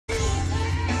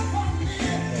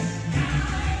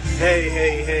Hey,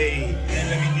 hey, hey.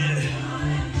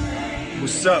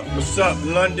 What's up,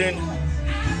 London?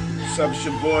 What's up, it's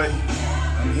your boy.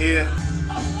 I'm here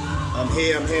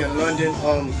in London.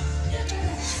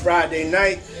 It's Friday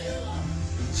night.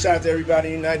 Shout out to everybody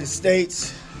in the United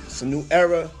States. It's a new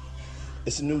era.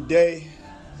 It's a new day.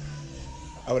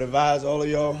 I would advise all of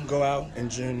y'all go out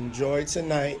and enjoy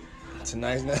tonight.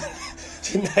 Tonight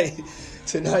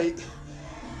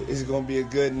is gonna be a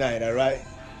good night, all right?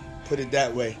 Put it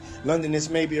that way. London, this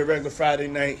may be a regular Friday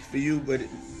night for you, but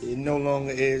it no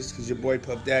longer is because your boy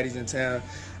Puff Daddy's in town,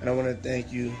 and I want to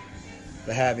thank you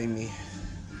for having me.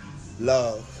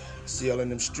 Love. See y'all in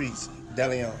them streets.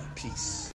 Delion. Peace.